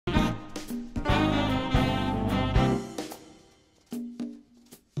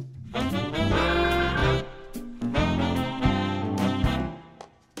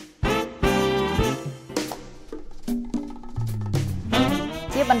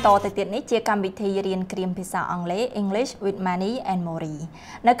បន្តទៅទៀតនេះជាកម្មវិធីរៀនគ្រាមភាសាអង់គ្លេស English with Mani and Mori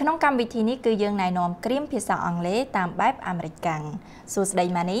នៅក្នុងកម្មវិធីនេះគឺយើងណែនាំគ្រាមភាសាអង់គ្លេសតាមបែបអាមេរិកកាំងសួស្ដី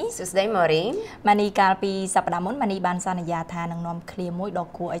Mani សួស្ដី Mori Mani កាលពីសប្តាហ៍មុន Mani បានសន្យាថានឹងនាំឃ្លាមួយដ៏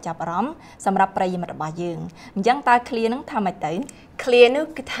គួរឲ្យចាប់អារម្មណ៍សម្រាប់ប្រិយមិត្តរបស់យើងអញ្ចឹងតើឃ្លានឹងថាម៉េចទៅឃ្លានោះ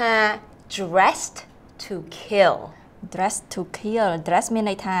គឺថា dressed to kill dress to kill dress មាន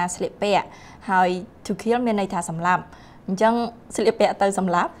ន័យថាស្លៀកពាក់ហើយ to kill មានន័យថាសម្លាប់អញ្ចឹងស្លៀកពាក់ទៅស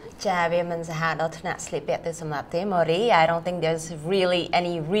ម្លាប់ចាវាមិនសាហាវដល់ថ្នាក់ស្លៀកពាក់ទៅសម្លាប់ទេ Mori I don't think there's really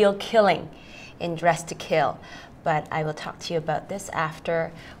any real killing in dress to kill but I will talk to you about this after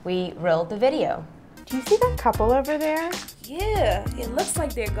we roll the video. Do you see that couple over there? Yeah, it looks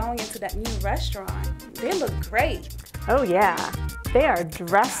like they're going into that new restaurant. They look great. Oh yeah, they are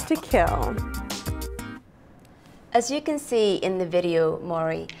dressed to kill. As you can see in the video,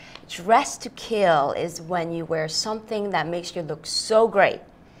 Mori, dress to kill is when you wear something that makes you look so great,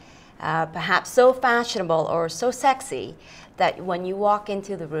 perhaps so fashionable or so sexy that when you walk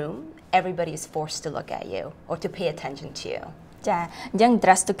into the room, everybody is forced to look at you or to pay attention to you. ចាអញ្ចឹង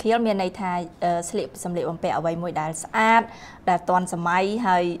dress to kill មានន័យថាស្លៀកសម្លៀកបំពាក់អ្វីមួយដែលស្អាតដែលទាន់សម័យ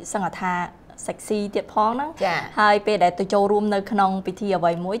ហើយសឹងថា sexy ទៀតផងហ្នឹងហើយពេលដែលទៅចូលរួមនៅក្នុងពិធីអ្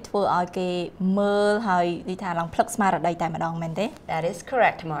វីមួយធ្វើឲ្យគេមើលហើយនិយាយថាឡើងភ្លឹកស្មារតីតែម្ដងមែនទេ That is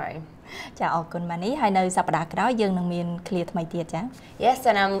correct, Mori. ចាអរគុណ Mani ហើយនៅសប្តាហ៍ក្រោយយើងនឹងមានឃ្លាថ្មីទៀតចា Yes,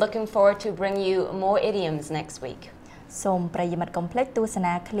 and I'm looking forward to bring you more idioms next week. សូមប្រិយមិត្តកុំភ្លេចទស្ស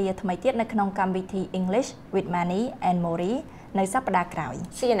នាឃ្លាថ្មីទៀតនៅក្នុងកម្មវិធី English with Mani and Mori នៅសប្តាហ៍ក្រោយ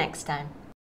See you next time.